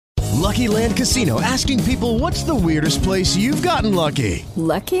Lucky Land Casino, asking people, what's the weirdest place you've gotten lucky?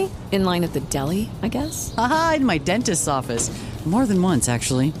 Lucky? In line at the deli, I guess? Aha, in my dentist's office. More than once,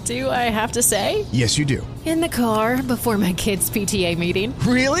 actually. Do I have to say? Yes, you do. In the car before my kids' PTA meeting.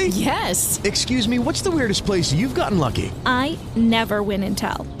 Really? Yes. Excuse me, what's the weirdest place you've gotten lucky? I never win and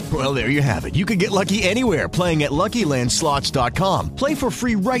tell. Well, there you have it. You can get lucky anywhere, playing at LuckyLandSlots.com. Play for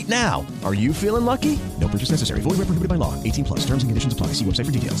free right now. Are you feeling lucky? No purchase necessary. Void where prohibited by law. 18 plus. Terms and conditions apply. See website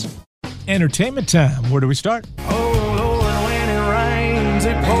for details. Entertainment time. Where do we start? That's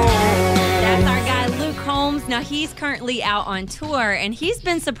our guy, Luke Combs. Now, he's currently out on tour, and he's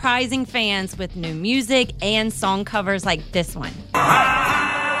been surprising fans with new music and song covers like this one.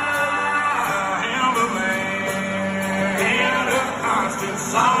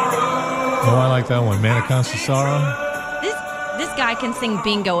 Oh, I like that one. Man of Constant Sorrow. This guy can sing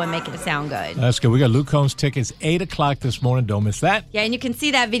bingo and make it sound good. That's good. We got Luke Combs tickets, 8 o'clock this morning. Don't miss that. Yeah, and you can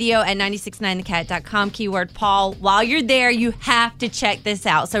see that video at 969thecat.com, keyword Paul. While you're there, you have to check this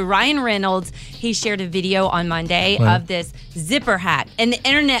out. So Ryan Reynolds, he shared a video on Monday of this zipper hack, and the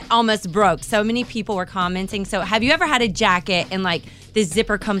internet almost broke. So many people were commenting. So have you ever had a jacket and like the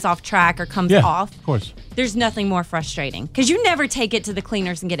zipper comes off track or comes off? Of course. There's nothing more frustrating because you never take it to the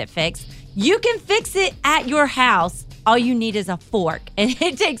cleaners and get it fixed. You can fix it at your house. All you need is a fork, and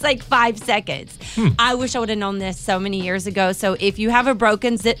it takes like 5 seconds. I wish I would have known this so many years ago. So if you have a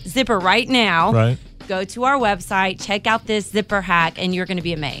broken zipper right now, go to our website, check out this zipper hack, and you're going to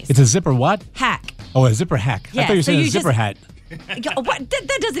be amazed. It's a zipper what? Hack. Oh, a zipper hack. Yeah, I thought you were so saying you a zipper hat. What?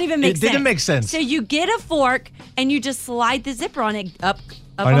 That doesn't even make sense. It didn't make sense. So you get a fork, and you just slide the zipper on it up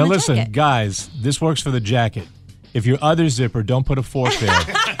All right, on now the listen, jacket. guys, this works for the jacket. If your other zipper, don't put a fork there.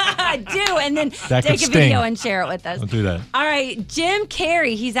 Do, and then That take could a video sting. and share it with us. Don't do that. All right, Jim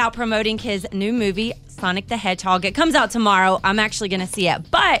Carrey, he's out promoting his new movie, Sonic the Hedgehog. It comes out tomorrow. I'm actually going to see it.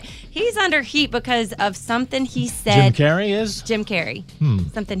 But he's under heat because of something he said. Jim Carrey is? Jim Carrey.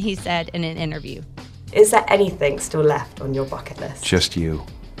 Something he said in an interview. Is there anything still left on your bucket list? Just you.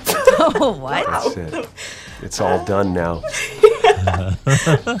 Oh, what? That's it. It's all done now.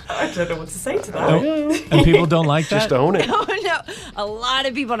 I don't know what to say to that. And people don't like that? Just own it. Oh, no. A lot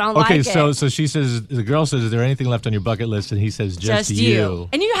of people don't like Okay, it. so she says, the girl says, is there anything left on your bucket list? And he says, just you.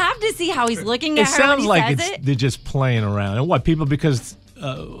 And you have to see how he's looking It at her when sounds he like says it. they're just playing around. And what, people, because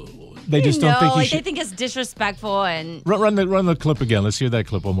they just don't think you like should. they think it's disrespectful and... Run the clip again. Let's hear that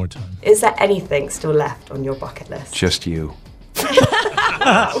clip one more time. Is there anything still left on your bucket list? Just you.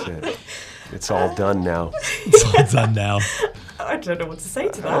 That's it. It's all done now. It's all done now. I don't know what to say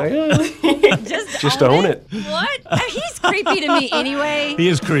to that. Just own it. What? He's creepy to me anyway. He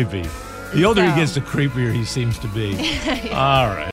is creepy. The older he gets, the creepier he seems to be. All right.